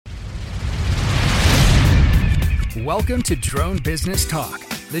Welcome to Drone Business Talk,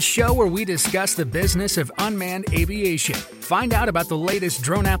 the show where we discuss the business of unmanned aviation. Find out about the latest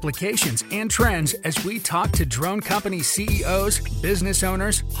drone applications and trends as we talk to drone company CEOs, business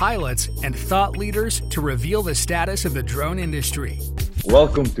owners, pilots, and thought leaders to reveal the status of the drone industry.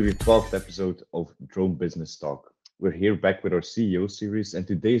 Welcome to the 12th episode of Drone Business Talk. We're here back with our CEO series, and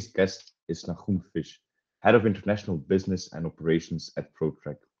today's guest is Nahum Fish, Head of International Business and Operations at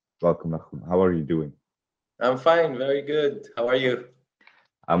ProTrack. Welcome, Nahum. How are you doing? I'm fine, very good. How are you?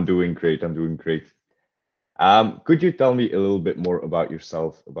 I'm doing great. Could you tell me a little bit more about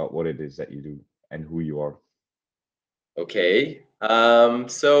yourself, about what it is that you do and who you are? Okay.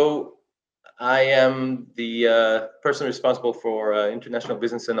 So I am the person responsible for international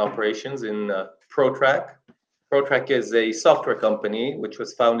business and operations in ProTrack. ProTrack is a software company which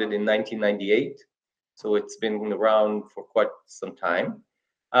was founded in 1998. So it's been around for quite some time.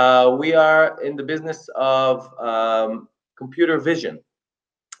 We are in the business of computer vision.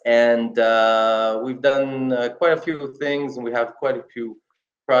 And we've done quite a few things, and we have quite a few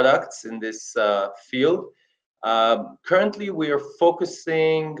products in this field. Currently, we are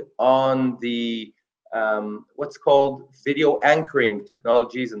focusing on the what's called video anchoring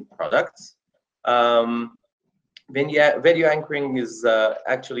technologies and products. Video anchoring is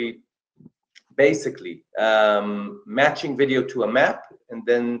actually basically matching video to a map and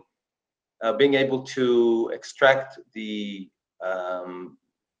then being able to extract the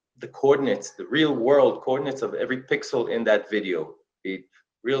coordinates, the real world coordinates of every pixel in that video, be it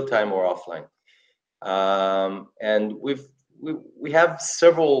real time or offline. And we have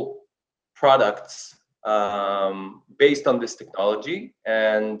several products based on this technology,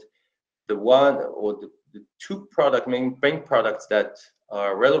 and the one or the two main products that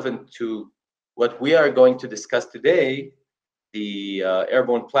are relevant to what we are going to discuss today, the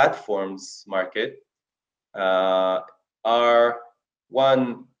airborne platforms market, are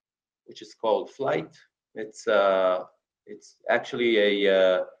one which is called Flight. It's actually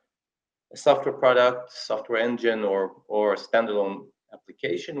a software product, software engine, or a standalone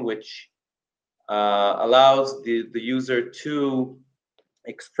application which allows the user to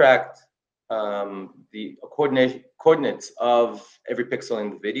extract the coordinates of every pixel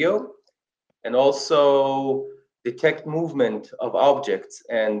in the video, and also detect movement of objects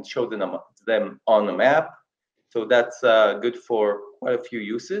and show them on a map. So that's good for quite a few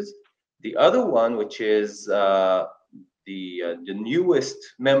uses. The other one, which is the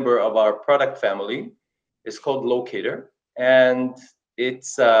newest member of our product family, is called Locator, and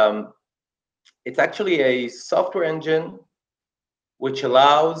it's actually a software engine which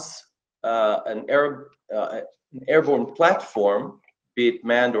allows an airborne platform, be it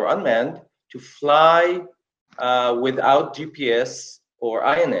manned or unmanned, to fly without GPS or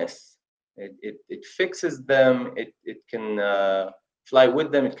INS. It fixes them. It can fly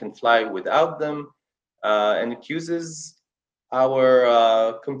with them. It can fly without them, and it uses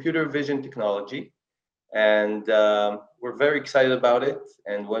our computer vision technology. And we're very excited about it.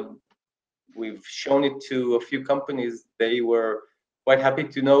 And when we've shown it to a few companies, they were quite happy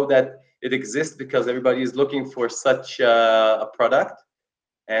to know that it exists, because everybody is looking for such a product.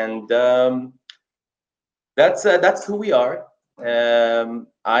 And that's who we are. I'm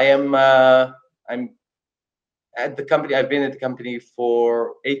at the company. I've been at the company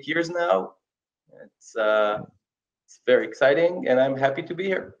for 8 years now. It's very exciting, and I'm happy to be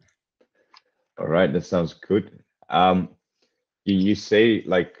here. All right, that sounds good. You say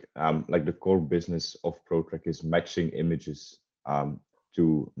like the core business of ProTrack is matching images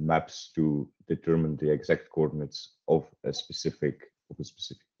to maps to determine the exact coordinates of a specific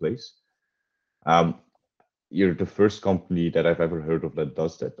place. You're the first company that I've ever heard of that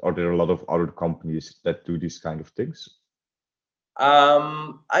does that. Are there a lot of other companies that do these kind of things?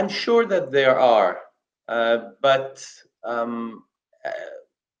 I'm sure that there are, but I'm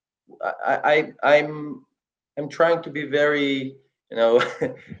trying to be very,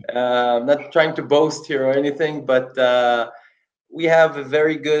 not trying to boast here or anything, but we have a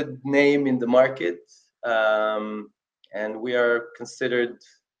very good name in the market, and we are considered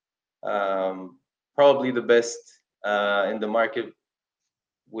probably the best in the market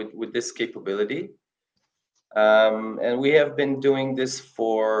with this capability. And we have been doing this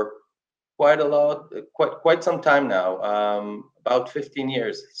for quite some time now, about 15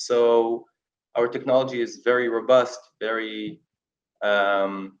 years. So our technology is very robust, very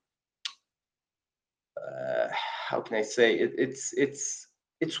how can I say it?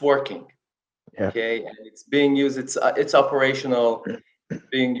 It's working. Yeah. Okay, and it's being used. It's operational,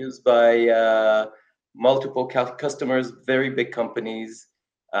 being used by multiple customers, very big companies,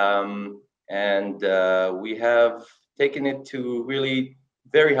 and we have taken it to really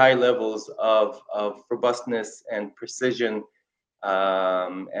very high levels of robustness and precision,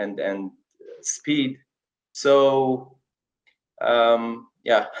 and speed. So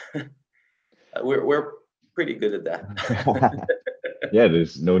yeah, we're pretty good at that. Yeah,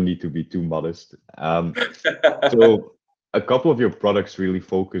 there's no need to be too modest. So a couple of your products really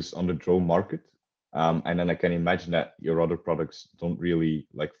focus on the drone market. And then I can imagine that your other products don't really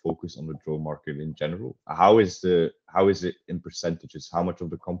like focus on the drone market in general. How is it in percentages? How much of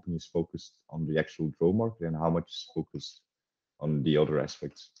the company is focused on the actual drone market and how much is focused on the other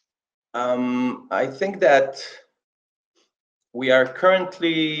aspects? I think that we are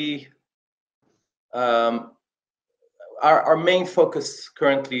currently our main focus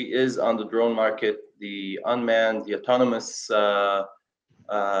currently is on the drone market, the unmanned, the autonomous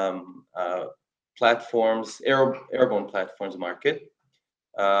platforms, airborne platforms market.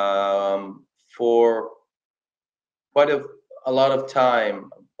 For quite a lot of time,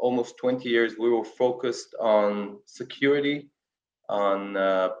 almost 20 years, we were focused on security, on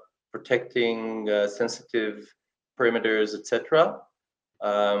protecting sensitive perimeters, etc.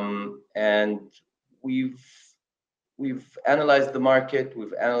 And we've analyzed the market,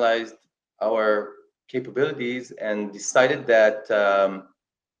 we've analyzed our capabilities, and decided that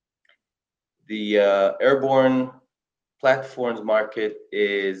the airborne platforms market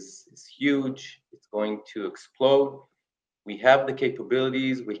is huge. It's going to explode. We have the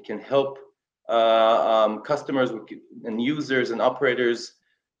capabilities. We can help customers and users and operators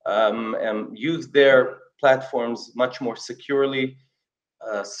use their platforms much more securely.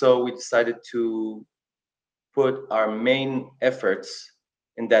 So we decided to put our main efforts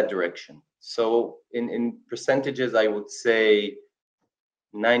in that direction. So in percentages, I would say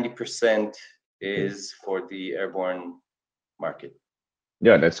 90% is for the airborne market.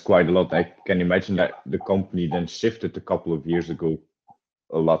 Yeah, that's quite a lot. I can imagine that the company then shifted a couple of years ago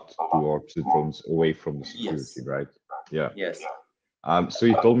a lot towards the drones, away from the security, Yes. right? Yeah. Yes. So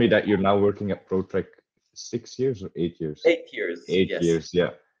you told me that you're now working at ProTrack 6 years or 8 years? 8 years. 8 yes. years,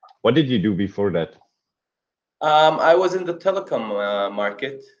 yeah. What did you do before that? I was in the telecom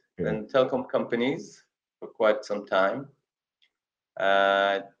market Okay. and telecom companies for quite some time.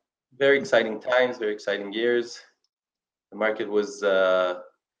 Very exciting times, very exciting years. The market was the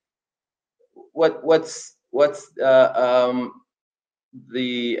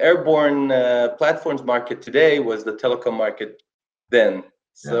airborne platforms market today was the telecom market then.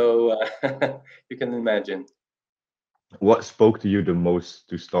 So you can imagine. What spoke to you the most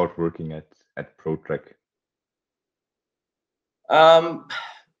to start working at ProTrack?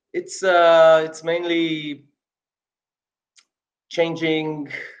 It's mainly changing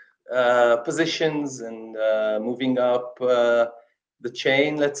positions and moving up the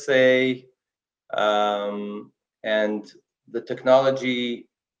chain, let's say, and the technologies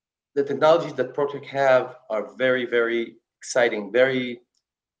that ProTrack have are very, very exciting, very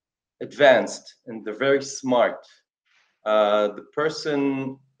advanced, and they're very smart. The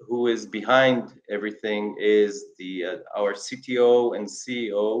person who is behind everything is our CTO and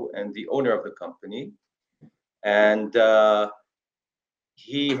CEO and the owner of the company, and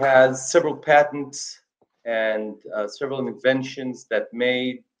he has several patents and several inventions that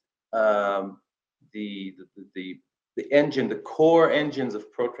made the engine, the core engines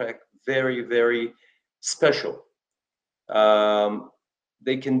of ProTrack, very, very special.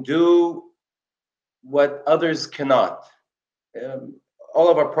 They can do what others cannot. All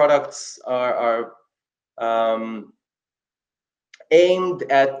of our products are aimed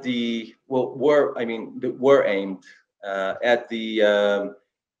at were aimed at the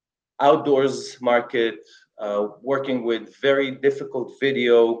outdoors market, working with very difficult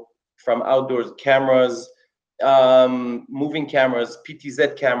video from outdoors cameras, moving cameras,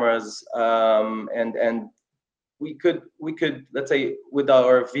 PTZ cameras, and we could, let's say, with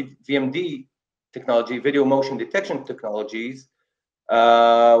our VMD technology, video motion detection technologies,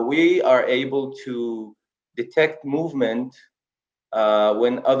 we are able to detect movement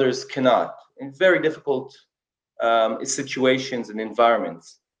when others cannot, in very difficult situations and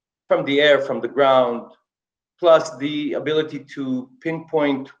environments, from the air, from the ground, plus the ability to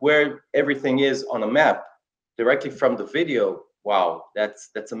pinpoint where everything is on a map directly from the video. Wow,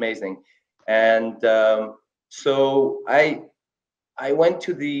 that's amazing. And so I went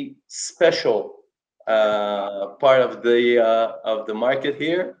to the special part of the market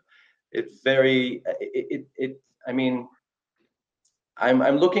here. It's very I mean,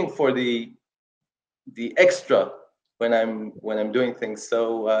 I'm looking for the extra when I'm doing things.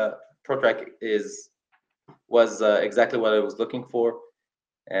 So ProTrack was exactly what I was looking for,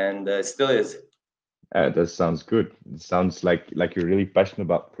 and still is. That sounds good. It sounds like you're really passionate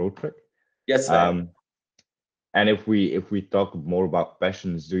about ProTrack. Yes, I am. Um, and if we talk more about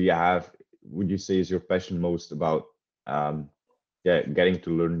passions, would you say is your passion most about um, yeah, getting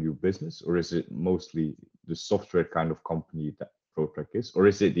to learn new business, or is it mostly the software kind of company that ProTrack is, or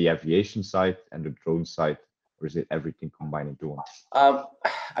is it the aviation side and the drone side, or is it everything combined into one? Um,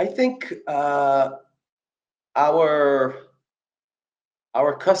 I think our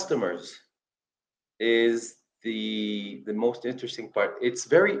our customers is the most interesting part.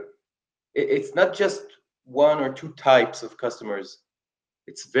 It's not just one or two types of customers.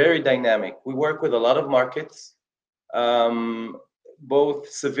 It's very dynamic. We work with a lot of markets, um, both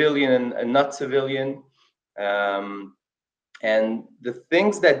civilian and not civilian. Um, and the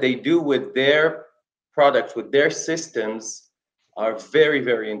things that they do with their products, with their systems, are very,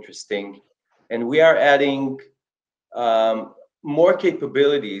 very interesting. And we are adding um, more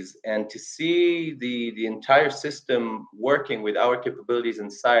capabilities, and to see the entire system working with our capabilities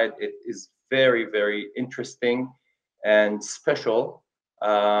inside it is very, very interesting and special.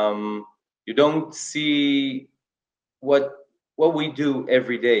 You don't see what we do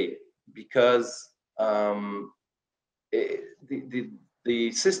every day, because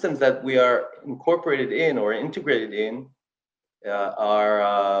the systems that we are incorporated in or integrated in uh, are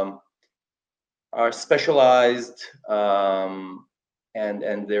um, are specialized, and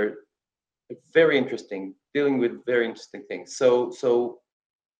they're very interesting, dealing with very interesting things. So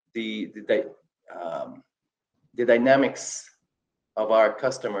um, the dynamics of our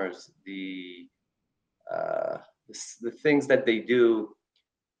customers, uh, the things that they do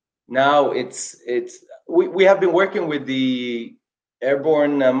now, we have been working with the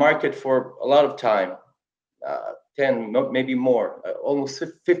airborne market for a lot of time, 10, maybe more, almost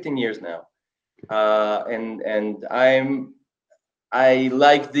 15 years now. And I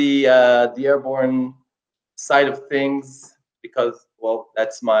like the airborne side of things, because, well,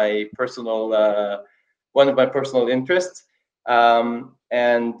 that's my personal one of my personal interests.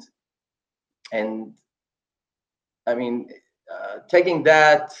 And I mean, taking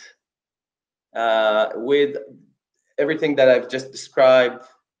that with everything that I've just described,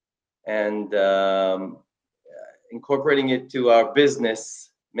 and incorporating it to our business,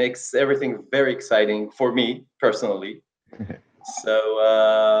 makes everything very exciting for me personally.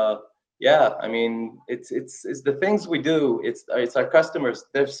 So yeah, I mean, it's the things we do. It's our customers,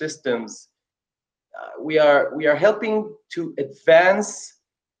 their systems. We are helping to advance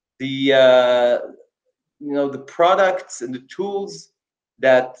the the products and the tools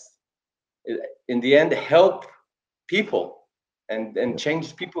that in the end help people and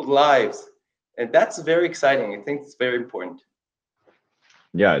change people's lives, and that's very exciting. I think it's very important.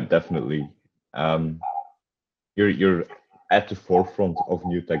 Yeah, definitely. Um, you're at the forefront of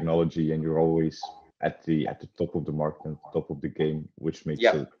new technology, and you're always at the top of the market and top of the game, which makes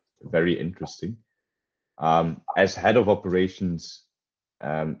Yeah. it very interesting. As head of operations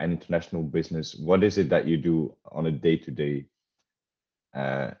and international business, what is it that you do on a day-to-day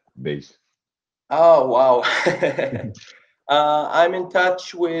base? Oh, wow. I'm in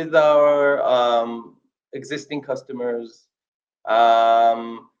touch with our existing customers,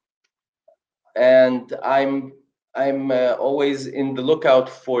 um, and I'm always in the lookout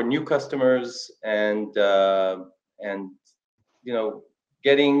for new customers, and you know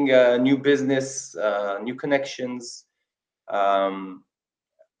getting new business, new connections. Um,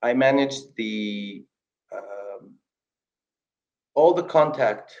 I manage um all the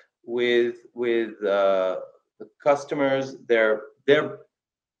contact with the customers, their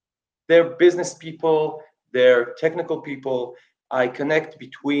business people, their technical people. I connect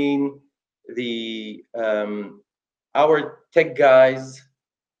between the our tech guys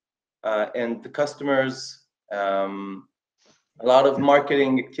and the customers. A lot of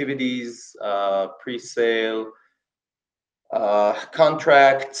marketing activities, pre-sale,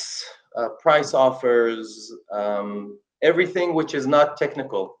 contracts, price offers, everything which is not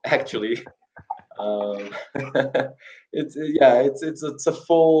technical, actually. Um, it's a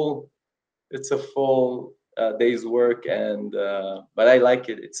full day's work, and but I like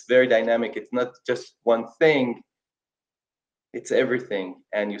it. It's very dynamic. It's not just one thing. It's everything,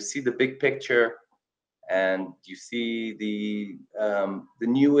 and you see the big picture, and you see the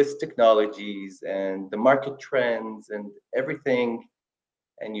newest technologies and the market trends and everything,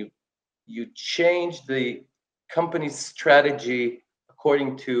 and you change the company's strategy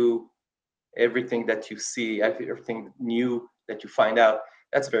according to everything that you see, everything new that you find out.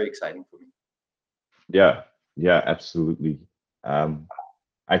 That's very exciting for me. Yeah, yeah, absolutely. Um,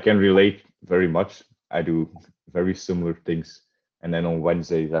 I can relate very much. I do very similar things and then on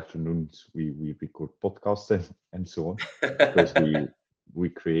Wednesdays afternoons we record podcasts and so on, because we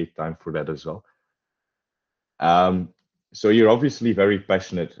create time for that as well. So you're obviously very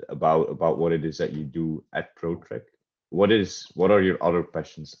passionate about what it is that you do at ProTrack. What are your other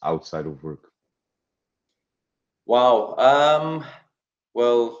passions outside of work? Wow.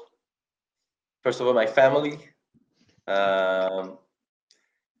 Well, first of all, my family. Um,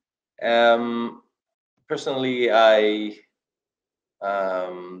 Personally, I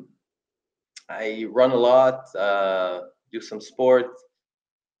run a lot, do some sport,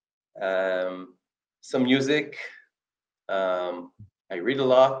 some music. I read a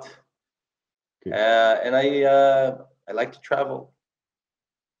lot, Okay. and I like to travel.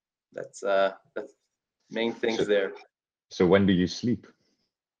 That's main things So, there. so when do you sleep?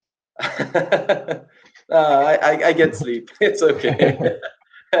 I get sleep. It's okay.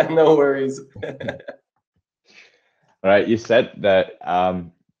 No worries. All right, you said that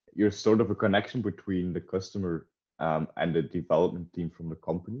you're sort of a connection between the customer and the development team from the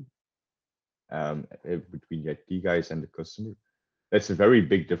company, between the IT guys and the customer. That's a very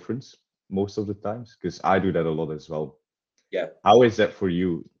big difference most of the times, because I do that a lot as well. Yeah. How is that for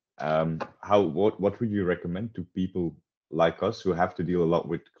you? What would you recommend to people like us who have to deal a lot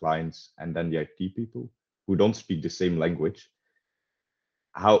with clients and then the IT people who don't speak the same language?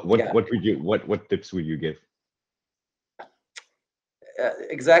 What tips would you give?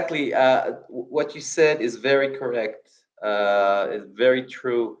 Exactly. What you said is very correct. It's very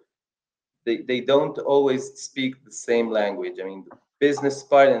true. They don't always speak the same language. I mean, the business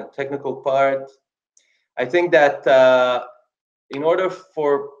part and the technical part. I think that in order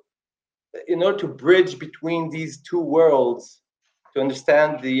to bridge between these two worlds, to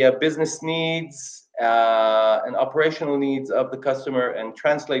understand the business needs and operational needs of the customer and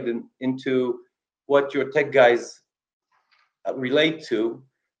translate them into what your tech guys relate to,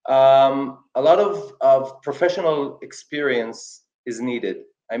 a lot of professional experience is needed.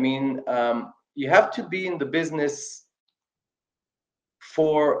 I mean, you have to be in the business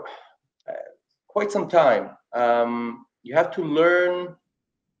for quite some time. You have to learn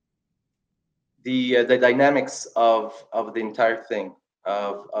the dynamics of the entire thing,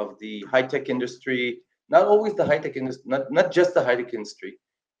 of the high tech industry. Not always the high tech industry, not just the high tech industry,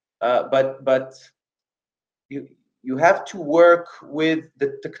 but you have to work with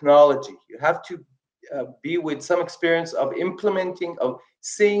the technology. You have to be with some experience of implementing, of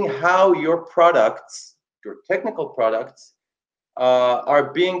seeing how your products, your technical products,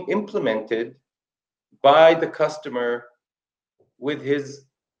 are being implemented by the customer with his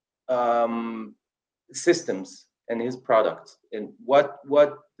systems and his products, and what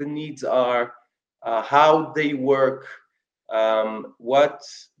the needs are, how they work, what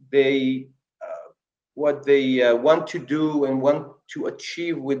they want to do and want to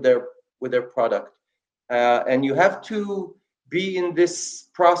achieve with their product, and you have to be in this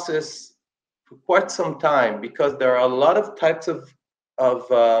process for quite some time, because there are a lot of types of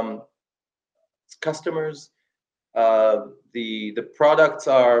customers. The products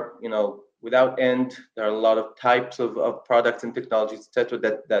are, without end. There are a lot of types of products and technologies, etc.,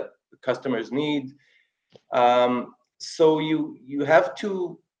 that the customers need. So you have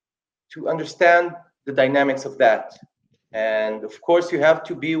to understand the dynamics of that, and of course you have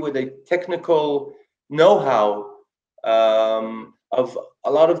to be with a technical know-how of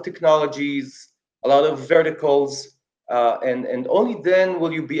a lot of technologies, a lot of verticals, and only then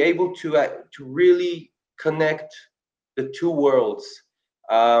will you be able to really connect the two worlds.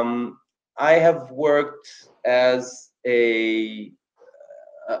 I have worked as a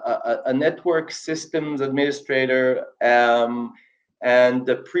network systems administrator, and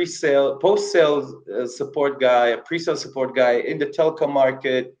the post-sales support guy, a pre-sale support guy in the telecom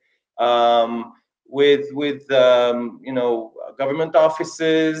market, with government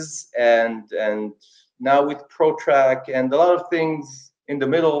offices, and now with ProTrack, and a lot of things in the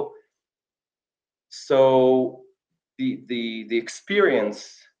middle. So the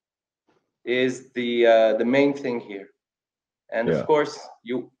experience is the main thing here, and Yeah. of course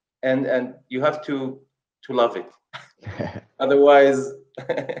you have to love it. Otherwise,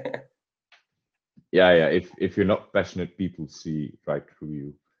 yeah. If you're not passionate, people see right through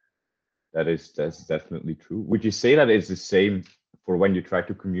you. That's definitely true. Would you say that it's the same for when you try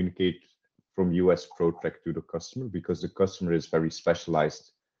to communicate from US ProTrack to the customer, because the customer is very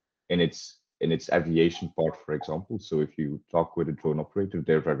specialized in its aviation part, for example? So if you talk with a drone operator,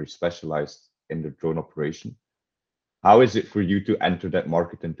 they're very specialized in the drone operation. How is it for you to enter that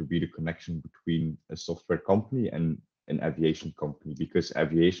market and to be the connection between a software company and an aviation company? Because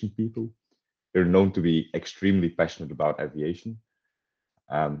aviation people, they're known to be extremely passionate about aviation,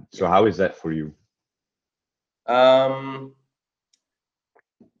 So how is that for you?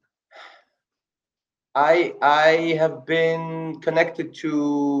 I have been connected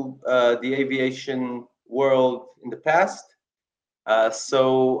to the aviation world in the past,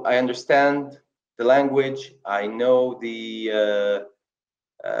 so I understand the language. I know the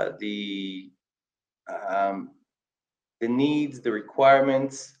needs, the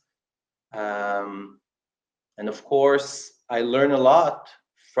requirements, and of course, I learn a lot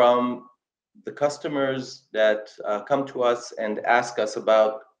from the customers that come to us and ask us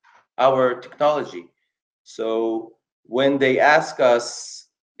about our technology. So when they ask us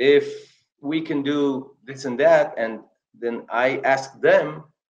if we can do this and that, and then I ask them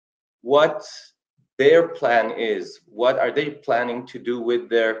what their plan is, what are they planning to do with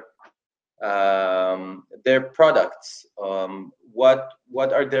their products, what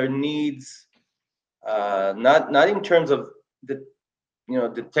are their needs, not in terms of the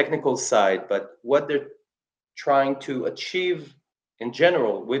the technical side, but what they're trying to achieve in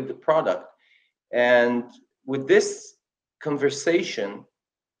general with the product. And with this conversation,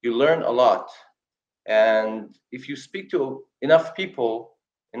 you learn a lot. And if you speak to enough people,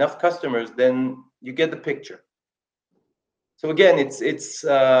 enough customers, then you get the picture. So again, it's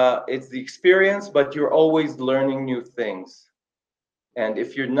the experience, but you're always learning new things. And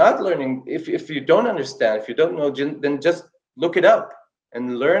if you're not learning, if you don't understand, if you don't know, then just look it up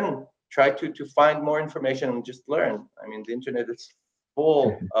and learn. Try to find more information and just learn. I mean, the internet is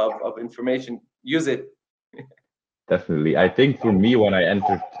full of information. Use it. Definitely. I think for me, when I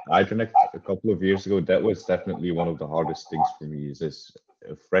entered Hydronext a couple of years ago, that was definitely one of the hardest things for me, is as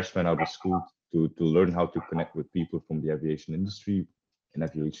a freshman out of school to learn how to connect with people from the aviation industry,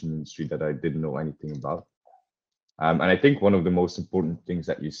 that I didn't know anything about. And I think one of the most important things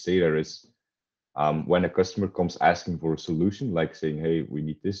that you say there is, when a customer comes asking for a solution, like saying, hey, we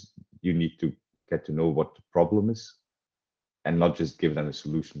need this, you need to get to know what the problem is and not just give them a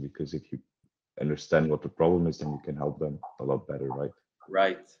solution, because if you understand what the problem is, then you can help them a lot better, right?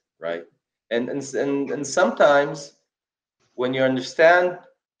 Right. And sometimes when you understand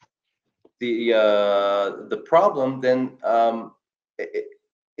the problem, then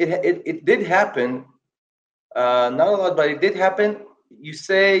it did happen. Not a lot, but it did happen. You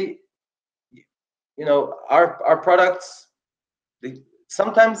say, our products,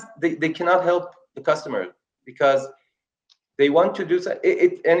 sometimes they cannot help the customer because they want to do so.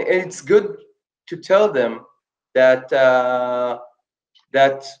 And it's good to tell them that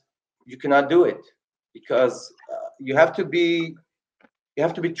that you cannot do it, because you have to be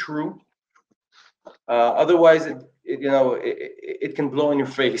true. Otherwise, it can blow in your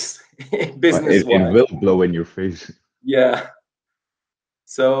face, business wise. It will blow in your face. Yeah.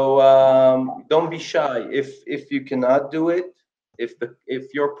 So don't be shy. If you cannot do it,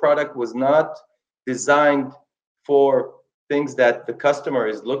 if your product was not designed for things that the customer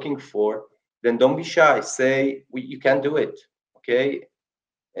is looking for, then don't be shy. Say you can't do it, okay?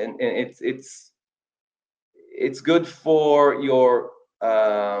 And it's good for your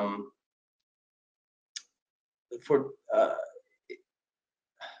I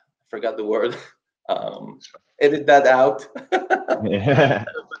forgot the word. Edit that out.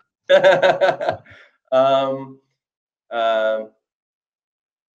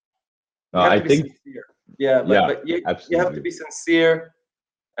 I think sincere. But you have to be sincere,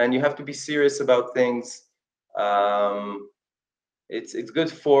 and you have to be serious about things. It's good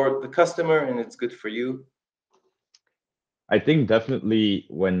for the customer, and it's good for you. I think definitely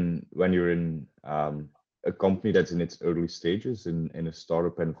when you're in a company that's in its early stages, in a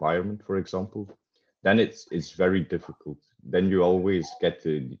startup environment, for example, then it's very difficult. Then you always get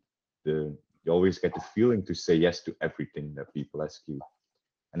the feeling to say yes to everything that people ask you,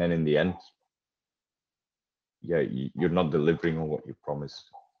 and then in the end, you're not delivering on what you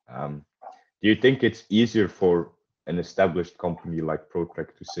promised. Do you think it's easier for an established company like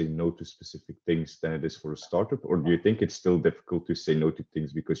ProTrack to say no to specific things than it is for a startup, or do you think it's still difficult to say no to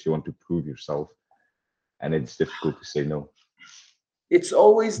things because you want to prove yourself, and it's difficult to say no? It's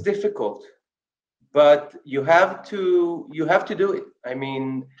always difficult, but you have to do it. I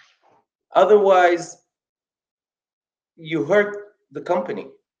mean, otherwise you hurt the company,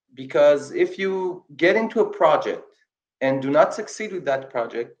 because if you get into a project and do not succeed with that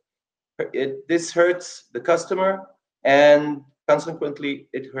project, this hurts the customer, and consequently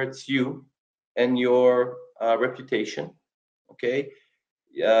it hurts you and your reputation. Okay,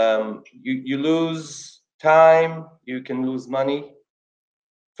 you lose time, you can lose money.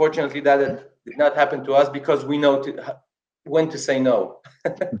 Fortunately, that did not happen to us, because we know when to say no.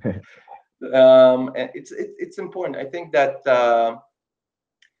 It's important. I think that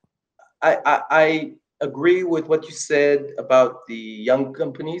I agree with what you said about the young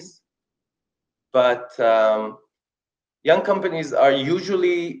companies, but young companies are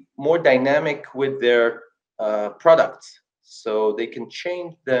usually more dynamic with their products, so they can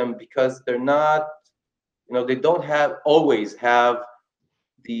change them because they're not, they don't have always have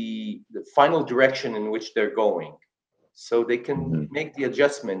the final direction in which they're going, so they can make the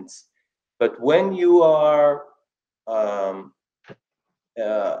adjustments. But when you are an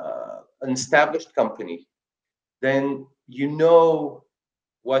established company, then you know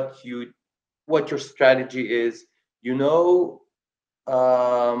what your strategy is. You know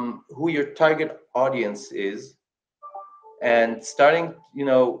who your target audience is, and starting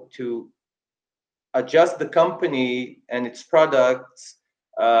to adjust the company and its products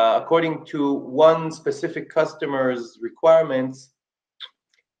according to one specific customer's requirements.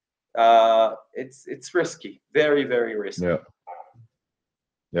 It's risky, very, very risky.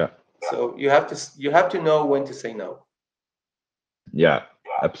 Yeah. So you have to know when to say no. Yeah,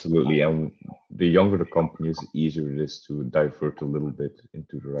 absolutely. And the younger the company is, the easier it is to divert a little bit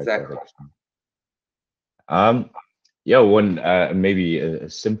into the right direction. Yeah, one maybe a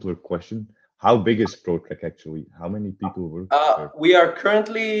simpler question. How big is ProTrack actually? How many people work there? We are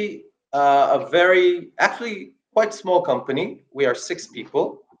currently actually quite small company. We are 6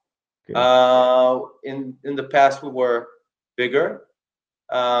 people. Okay. In the past we were bigger,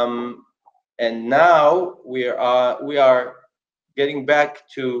 and now we are getting back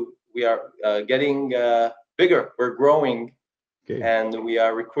to getting bigger. We're growing, okay. And we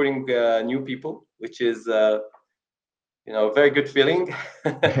are recruiting new people, which is a very good feeling.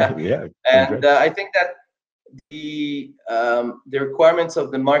 Yeah. And I think that the requirements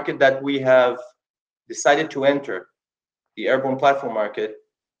of the market that we have decided to enter, the airborne platform market,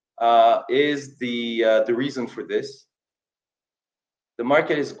 is the reason for this. The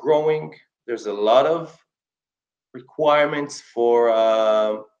market is growing. There's a lot of requirements for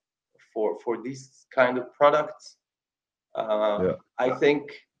these kind of products. I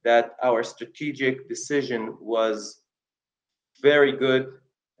think that our strategic decision was very good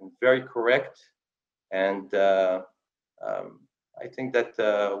and very correct, and I think that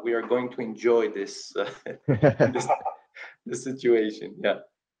we are going to enjoy this this situation.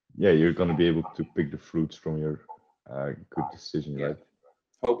 Yeah, you're going to be able to pick the fruits from your good decision, right?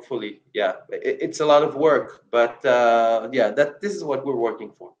 Hopefully, yeah. It's a lot of work, but this is what we're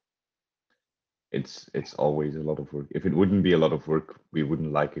working for. It's always a lot of work. If it wouldn't be a lot of work, we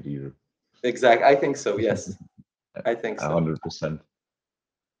wouldn't like it either. Exactly. I think so. Yes, I think so. 100%.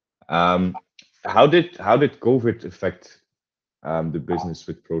 How did COVID affect the business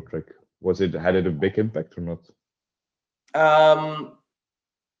with ProTrack? Had it a big impact or not?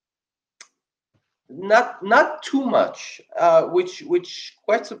 Not too much, which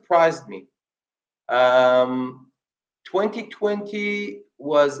quite surprised me. 2020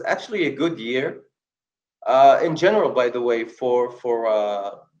 was actually a good year in general, by the way, for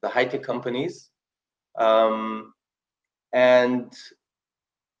the high-tech companies, and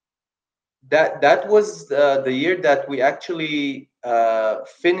that was the year that we actually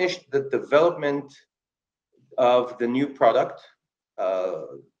finished the development of the new product.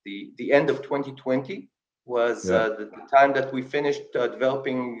 The end of 2020 was the time that we finished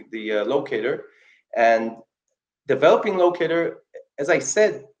developing the locator. And developing locator, as I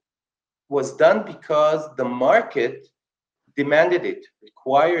said, was done because the market demanded it,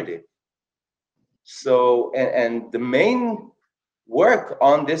 required it. So, and the main work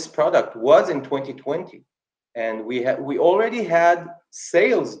on this product was in 2020, and we already had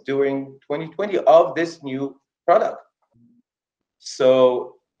sales during 2020 of this new product.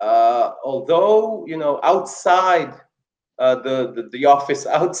 So although outside the office,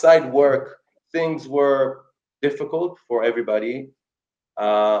 outside work, things were difficult for everybody,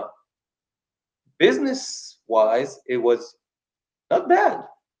 business-wise, it was not bad.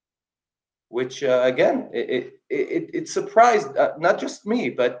 Which again, it surprised not just me,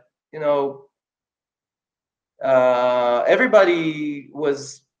 but everybody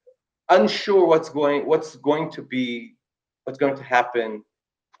was unsure what's going to happen,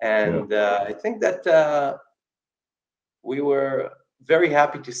 and I think that we were very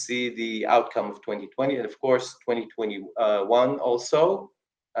happy to see the outcome of 2020, and of course 2021 also.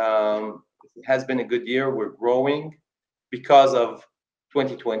 It has been a good year. We're growing because of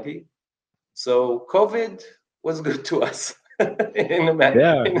 2020. So COVID was good to us in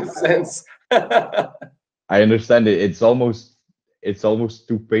a sense. I understand it. It's almost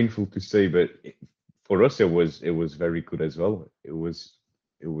too painful to say, but for us it was very good as well. It was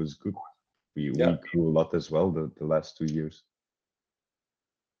good. We grew a lot as well the last 2 years.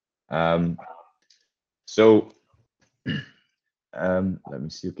 Um, so let me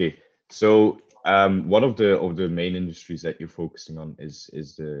see. Okay, so one of the main industries that you're focusing on is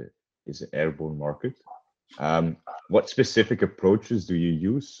the airborne market. What specific approaches do you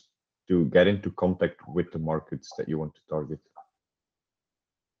use to get into contact with the markets that you want to target?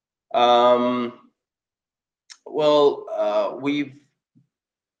 Well,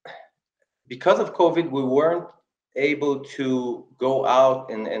 because of COVID, we weren't able to go out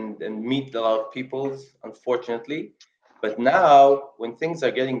and meet a lot of people, unfortunately. But now, when things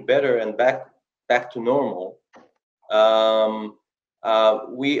are getting better and back to normal,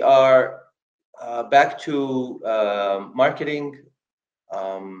 we are back to marketing.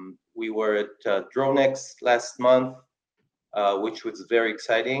 We were at DroneX last month, which was very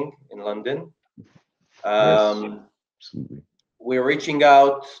exciting in London. Yes, absolutely. We're reaching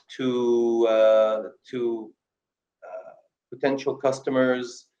out to potential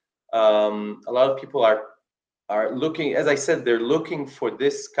customers. A lot of people are looking, as I said, they're looking for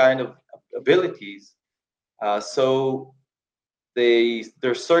this kind of abilities. So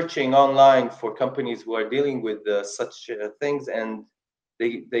they're searching online for companies who are dealing with such things, and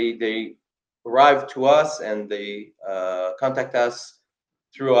they arrive to us and they contact us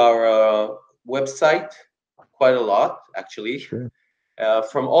through our website quite a lot, actually. Sure.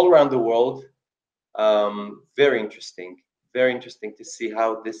 From all around the world. Very interesting to see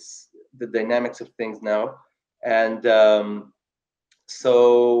how the dynamics of things now. And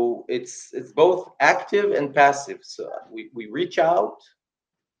so it's both active and passive. So we reach out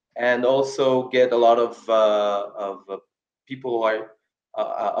and also get a lot of people who are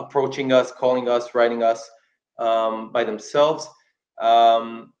approaching us, calling us, writing us by themselves.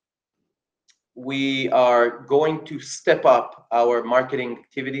 We are going to step up our marketing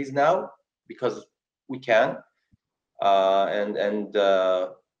activities now because we can, and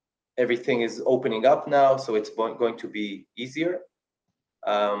everything is opening up now, so it's going to be easier.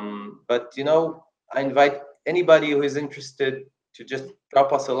 But I invite anybody who is interested to just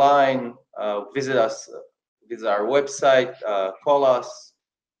drop us a line, visit our website, call us,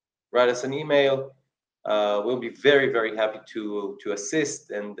 write us an email. We'll be very, very happy to assist,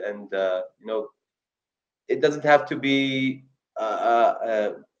 and it doesn't have to be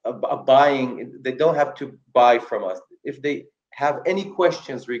a buying. They don't have to buy from us. If they have any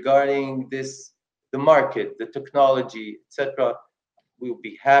questions regarding the market, the technology, etc., we'll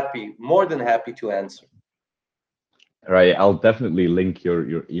be more than happy to answer. Right, I'll definitely link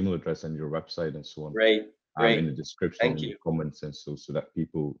your email address and your website and so on. Great. In the description, Thank in you. the comments, and so that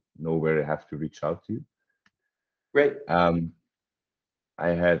people know where they have to reach out to you. Great. I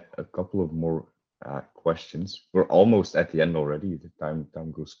had a couple of more questions. We're almost at the end already. The time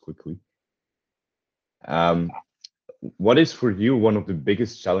goes quickly. What is for you one of the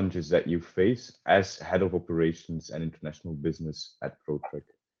biggest challenges that you face as head of operations and international business at ProTrack?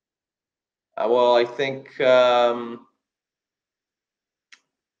 Well, I think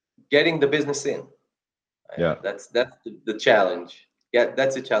getting the business in. Yeah, that's the challenge. Yeah,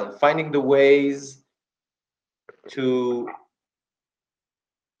 that's a challenge. Finding the ways to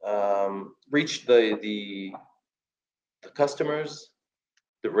reach the customers,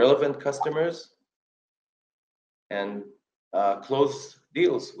 the relevant customers, and close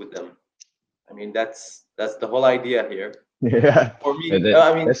deals with them. I mean, that's the whole idea here. Yeah. For me,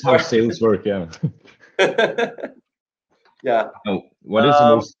 that's how sales work. Yeah. Yeah. Now, what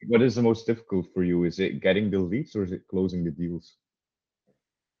is the most difficult for you? Is it getting the leads or is it closing the deals?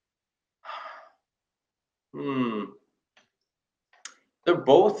 They're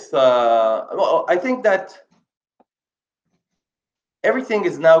both. Well, I think that everything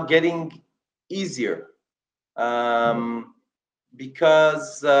is now getting easier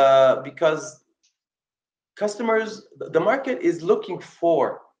because customers, the market is looking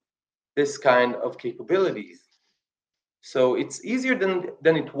for this kind of capabilities. So it's easier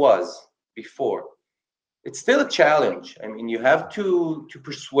than it was before. It's still a challenge. I mean, you have to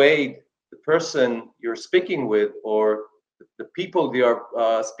persuade the person you're speaking with or the people you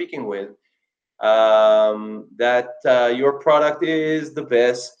are speaking with that your product is the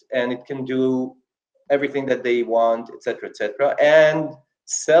best and it can do everything that they want, etc., and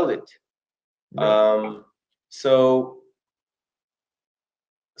sell it. Yeah. So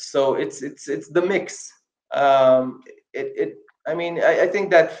it's the mix. I mean, I think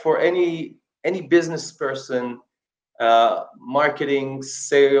that for any business person, marketing,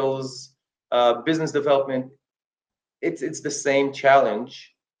 sales, business development, it's the same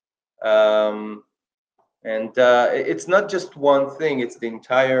challenge, and it's not just one thing; it's the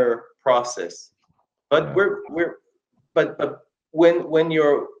entire process. But Yeah. but when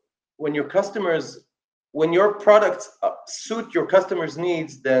you're when your products suit your customers'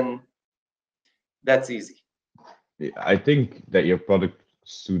 needs, then that's easy. I think that your product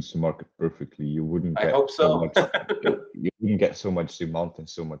suits the market perfectly. You wouldn't I get hope so. much, you wouldn't get so much demand and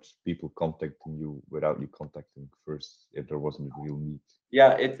so much people contacting you without you contacting first if there wasn't a real need.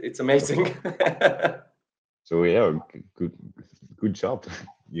 Yeah, it's amazing. So yeah, good job.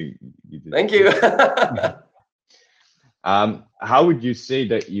 You did. Thank you. How would you say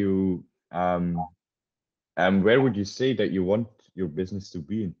that you where would you say that you want your business to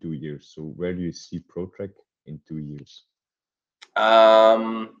be in 2 years? So where do you see ProTrack in 2 years?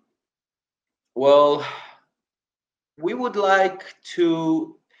 Well, we would like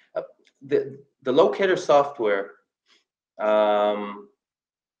to the locator software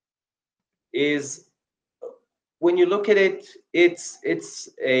is, when you look at it, it's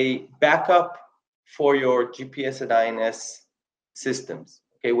a backup for your GPS and INS systems.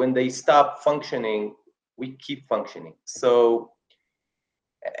 Okay, when they stop functioning, we keep functioning. So,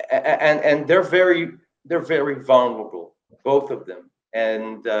 and they're very vulnerable, both of them.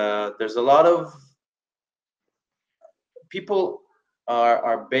 And there's a lot of people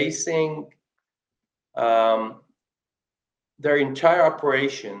are basing their entire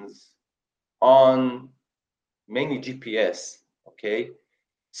operations on mainly GPS. Okay,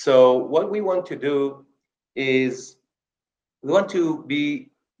 so what we want to do is we want to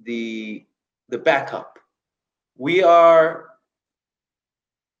be the backup. We are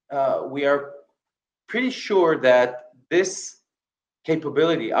pretty sure that this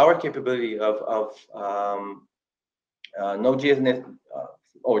capability, our capability of no GNSS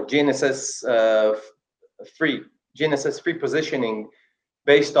or GNSS free positioning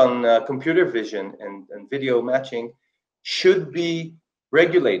based on computer vision and video matching should be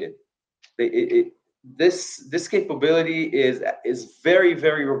regulated. This capability is very,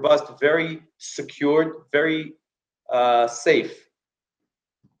 very robust, very secured, very safe.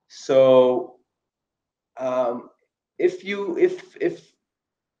 So if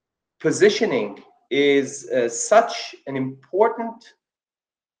positioning is such an important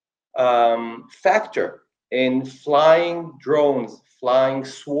factor in flying drones, flying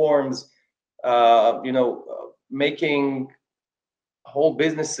swarms, making whole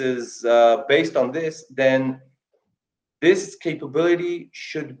businesses based on this, then this capability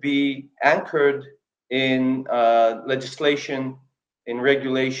should be anchored in legislation, in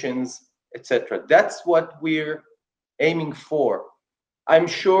regulations, etc. That's what we're aiming for. I'm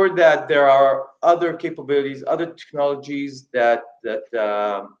sure that there are other capabilities, other technologies that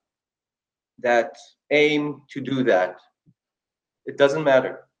aim to do that. It doesn't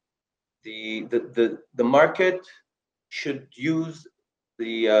matter. The market should use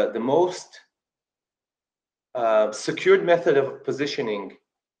the most secured method of positioning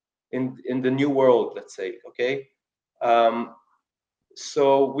in the new world, let's say. Okay,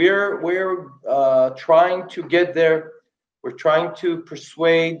 so we're trying to get there. We're trying to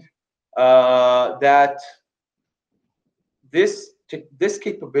persuade that this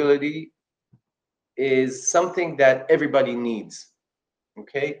capability is something that everybody needs.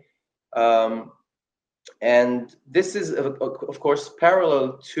 Okay, and this is of course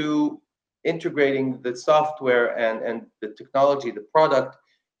parallel to integrating the software and the technology, the product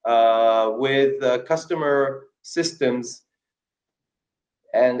with customer systems,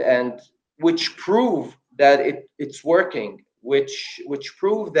 and which prove that it's working, which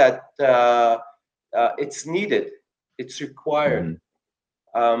prove that it's needed, it's required.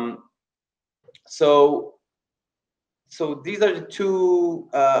 So these are the two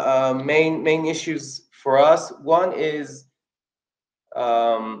main issues for us. One is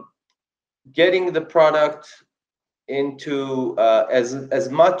getting the product into as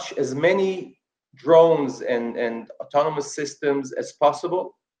many drones and autonomous systems as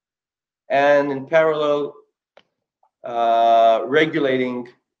possible, and in parallel regulating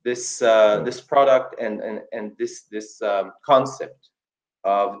this product and this concept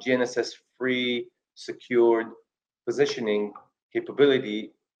of GNSS free secured positioning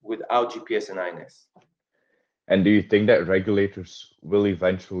capability without GPS and INS. And do you think that regulators will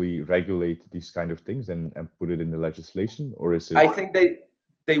eventually regulate these kind of things and put it in the legislation, or is it? I think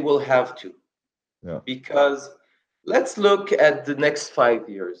they will have to. Yeah. Because let's look at the next 5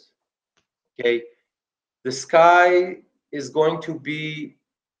 years. Okay, the sky is going to be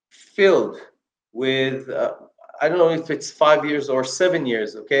filled with I don't know if it's 5 years or 7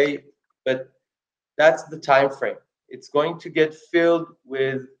 years. Okay, but that's the time frame. It's going to get filled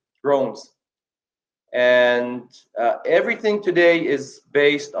with drones, and everything today is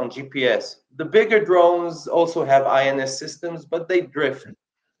based on GPS. The bigger drones also have INS systems, but they drift.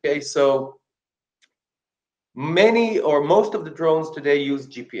 Okay, so many or most of the drones today use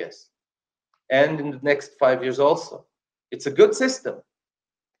GPS, and in the next 5 years also. It's a good system,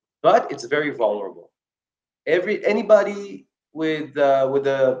 but it's very vulnerable. Anybody with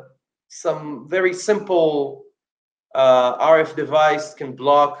some very simple RF device can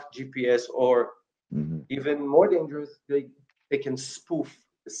block GPS, or even more dangerous, they can spoof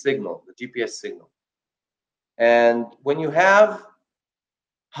the signal, the GPS signal. And when you have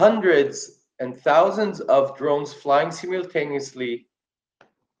hundreds and thousands of drones flying simultaneously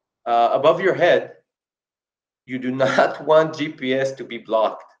above your head, you do not want GPS to be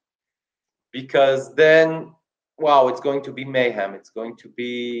blocked, because then, wow, it's going to be mayhem. It's going to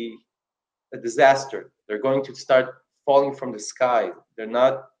be a disaster. They're going to start falling from the sky.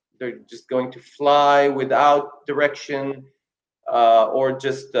 They're just going to fly without direction, or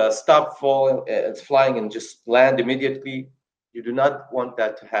just stop flying and just land immediately. You do not want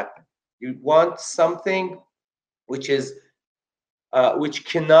that to happen. You want something which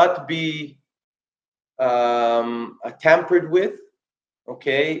cannot be tampered with,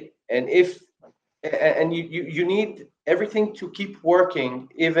 okay? And you need everything to keep working,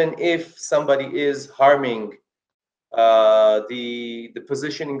 even if somebody is harming the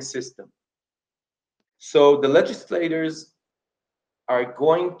positioning system. So the legislators are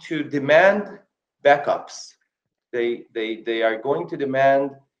going to demand backups. They are going to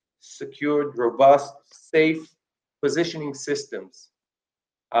demand secured, robust, safe positioning systems.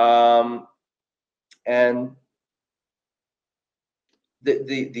 And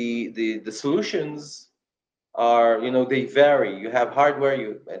the solutions are, they vary. You have hardware,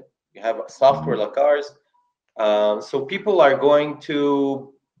 you have software like ours. So people are going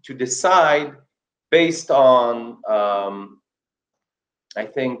to decide based on, I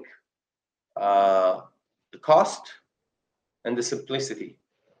think, the cost and the simplicity.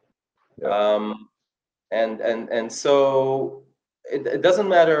 Yeah. And so it doesn't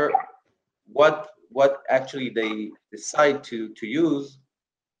matter what actually they decide to use,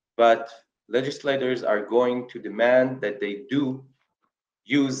 but legislators are going to demand that they do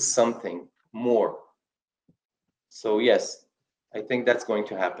use something more. So yes, I think that's going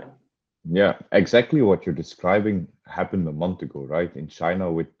to happen. Yeah, exactly what you're describing happened a month ago, right? In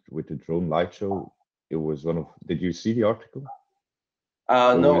China with the drone light show. It was did you see the article?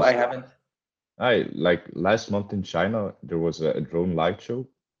 No, I haven't. Like last month in China, there was a drone light show,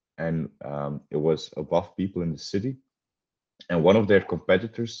 and it was above people in the city. And one of their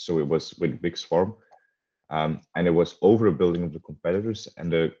competitors, so it was with Big Swarm, and it was over a building of the competitors,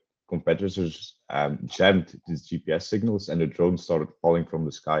 and the competitors jammed these GPS signals, and the drone started falling from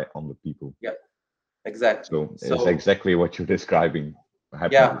the sky on the people. Yeah, exactly. So it's exactly what you're describing.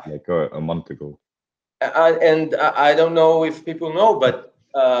 Happened like a month ago. And I don't know if people know, but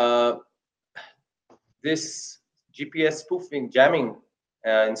this GPS spoofing, jamming,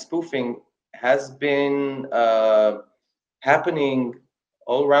 and spoofing has been happening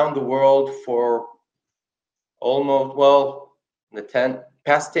all around the world for almost, the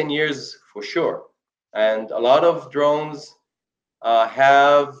past 10 years for sure. And a lot of drones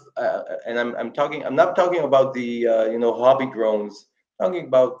have, and I'm not talking about the hobby drones. I'm talking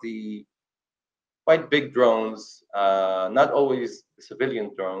about the quite big drones, not always civilian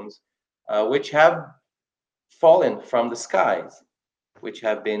drones, which have fallen from the skies, which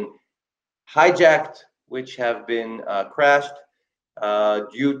have been hijacked, which have been crashed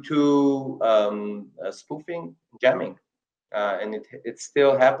due to spoofing, jamming, and it's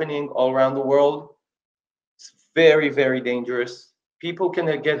still happening all around the world. It's very, very dangerous. People can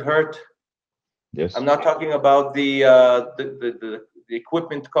get hurt. Yes. I'm not talking about the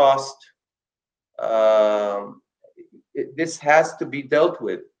equipment cost. This has to be dealt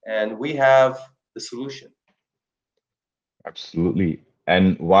with, and we have the solution. Absolutely.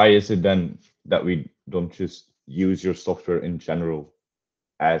 And why is it then that we don't just use your software in general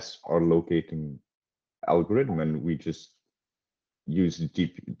as our locating algorithm, and we just use the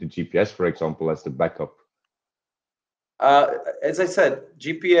GPS, for example, as the backup? As I said,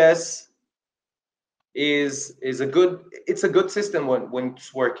 GPS is a good system when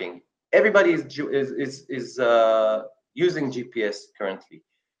it's working. Everybody is using GPS currently.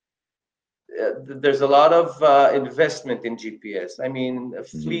 There's a lot of investment in GPS. I mean,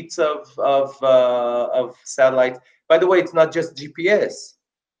 fleets of satellites. By the way, it's not just GPS.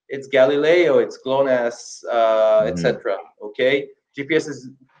 It's Galileo, it's GLONASS, etc. Okay, GPS is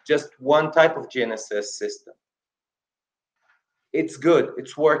just one type of GNSS system. It's good,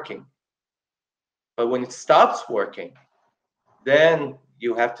 it's working. But when it stops working, then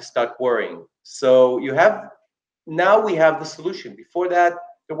you have to start worrying. So now we have the solution. Before that,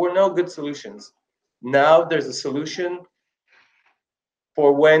 There were no good solutions. Now there's a solution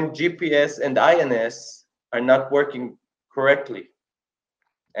for when GPS and INS are not working correctly,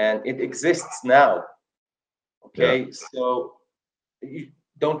 and it exists now. Okay, yeah. So you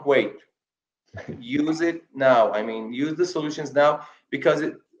don't wait. Use it now. I mean, use the solutions now, because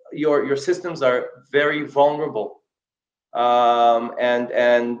your systems are very vulnerable,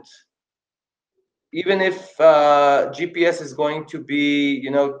 and even if GPS is going to be,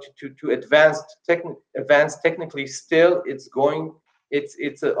 you know, to advanced technically, still it's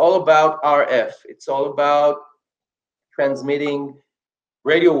all about RF. It's all about transmitting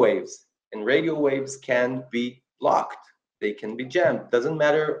radio waves, and radio waves can be blocked. They can be jammed. Doesn't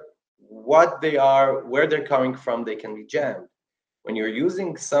matter what they are, where they're coming from, they can be jammed. When you're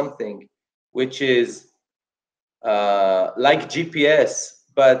using something which is like GPS,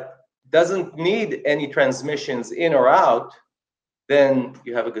 but doesn't need any transmissions in or out, then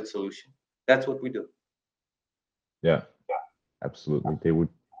you have a good solution. That's what we do. Yeah, absolutely.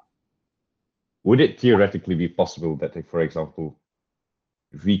 Would it theoretically be possible that they, for example,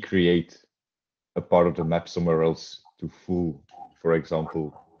 recreate a part of the map somewhere else to fool, for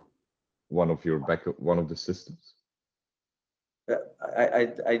example, one of the systems?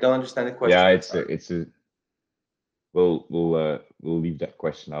 I don't understand the question. Yeah, we'll leave that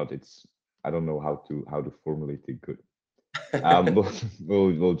question out. I don't know how to formulate it good.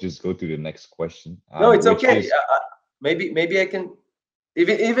 We'll just go to the next question. No, it's okay. Maybe I can,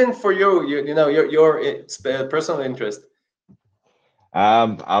 even for you know, your personal interest.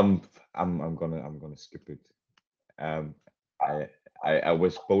 I'm gonna skip it. I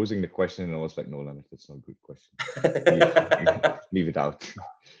was posing the question and I was like, no, Leonard, that's not a good question. Leave it out.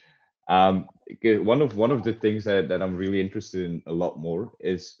 One of the things that I'm really interested in a lot more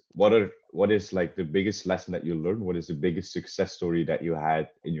is what is like the biggest lesson that you learned? What is the biggest success story that you had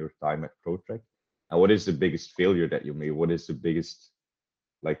in your time at ProTrack? And what is the biggest failure that you made? What is the biggest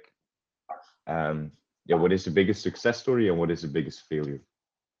what is the biggest success story and what is the biggest failure?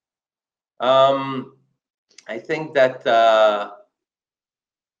 I think that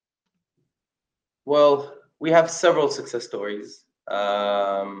well, we have several success stories.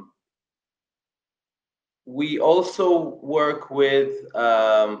 We also work with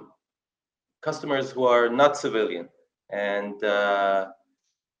customers who are not civilian, and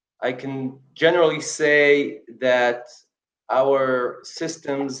I can generally say that our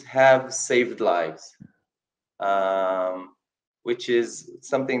systems have saved lives, which is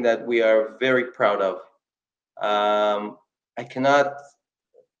something that we are very proud of. I cannot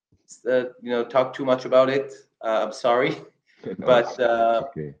talk too much about it. I'm sorry, but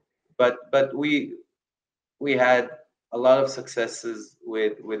okay. but we had a lot of successes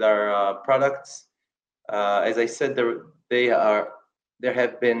with our products. As I said, they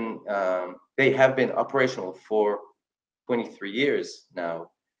have been operational for 23 years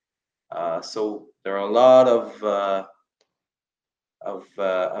now. So there are a lot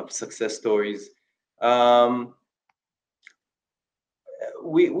of success stories.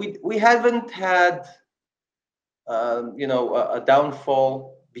 We haven't had a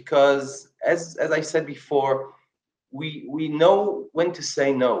downfall, because as I said before, we know when to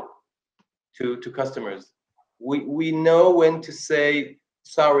say no to customers. We know when to say,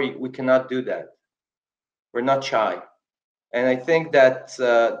 sorry, we cannot do that. We're not shy. And I think that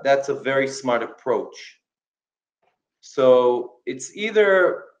that's a very smart approach. So it's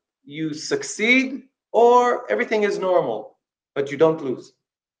either you succeed or everything is normal, but you don't lose.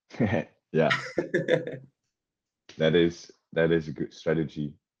 Yeah. That is a good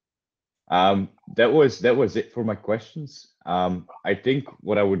strategy. That was it for my questions. I think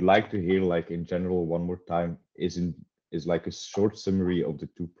what I would like to hear, like in general, one more time, is like a short summary of the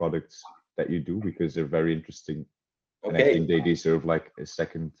two products that you do, because they're very interesting. Okay. And I think they deserve like a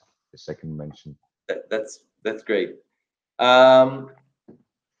second mention. That's great.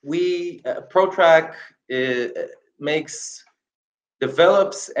 ProTrack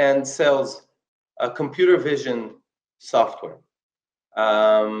develops and sells computer vision software.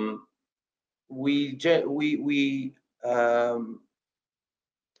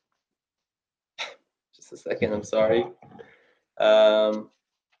 Just a second, I'm sorry.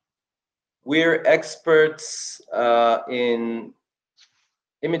 We're experts in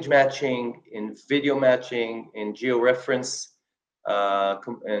image matching, in video matching, in georeference,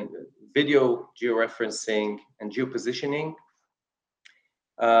 and video georeferencing and geopositioning.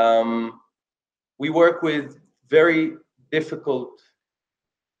 We work with very difficult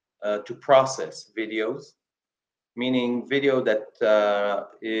to process videos, meaning video that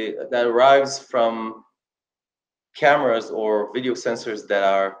arrives from cameras or video sensors that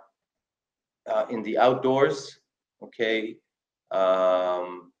are in the outdoors, okay,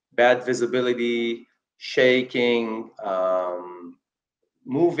 bad visibility, shaking,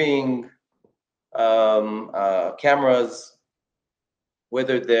 moving cameras,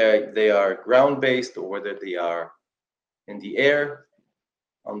 whether they are ground-based or whether they are in the air,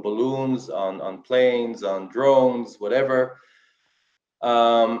 on balloons, on planes, on drones, whatever.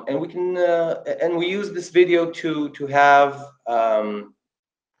 And we can and we use this video to have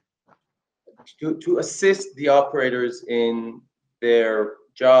to assist the operators in their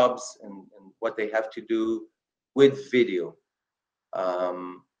jobs and what they have to do with video.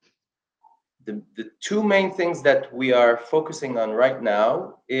 The two main things that we are focusing on right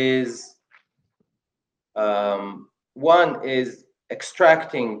now is one is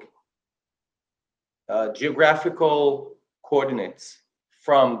extracting geographical coordinates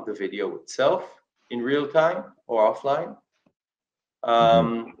from the video itself in real time or offline,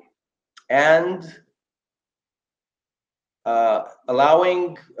 and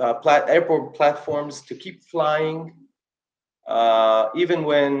allowing airport platforms to keep flying even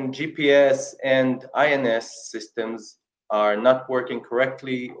when GPS and INS systems are not working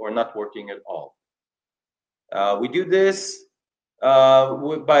correctly or not working at all. We do this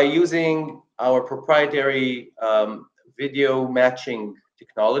by using our proprietary video matching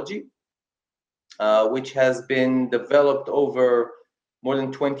technology, which has been developed over more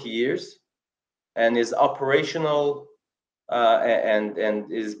than 20 years and is operational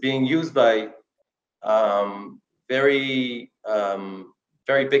and is being used by very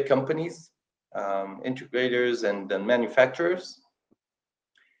big companies, integrators and manufacturers.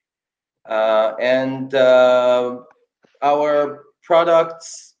 And our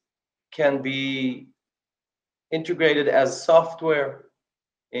products can be integrated as software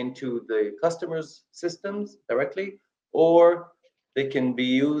into the customer's systems directly, or they can be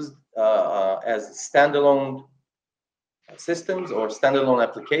used as standalone systems or standalone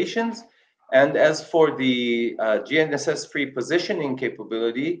applications. And as for the GNSS-free positioning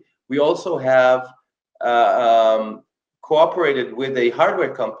capability, we also have cooperated with a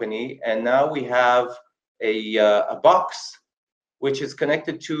hardware company, and now we have a box which is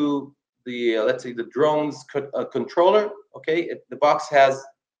connected to the let's say the drone's controller. Okay, the box has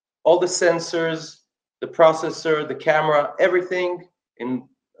all the sensors, the processor, the camera, everything in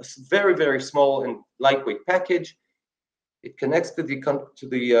a very small and lightweight package. It connects to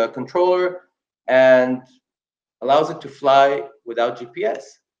the controller and allows it to fly without GPS.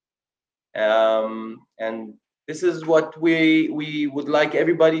 And this is what we would like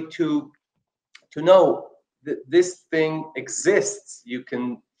everybody to know, that this thing exists. You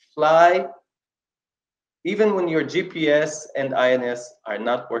can fly even when your GPS and INS are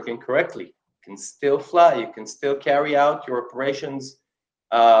not working correctly. You can still fly. You can still carry out your operations.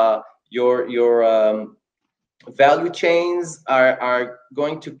 Your value chains are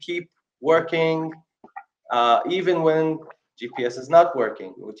going to keep working even when GPS is not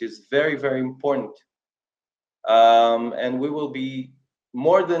working, which is very important. And we will be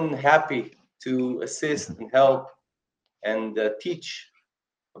more than happy to assist and help and teach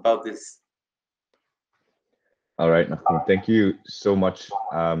about this. All right, Nachum, thank you so much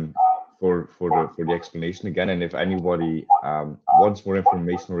for the explanation again. And if anybody wants more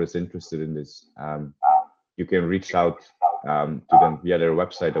information or is interested in this, you can reach out to them via their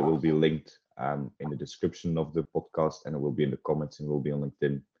website that will be linked in the description of the podcast, and it will be in the comments and will be on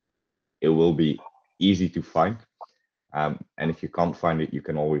LinkedIn. It will be easy to find. And if you can't find it, you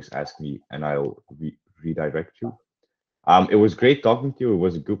can always ask me and I'll redirect you. It was great talking to you. It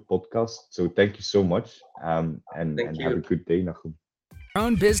was a good podcast. So thank you so much. And have a good day, Nachum.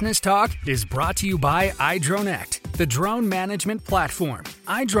 Drone Business Talk is brought to you by iDroneCT, the drone management platform.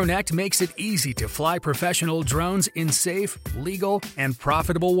 iDroneCT makes it easy to fly professional drones in safe, legal, and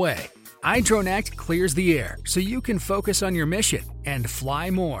profitable way. iDroneCT clears the air so you can focus on your mission and fly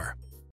more.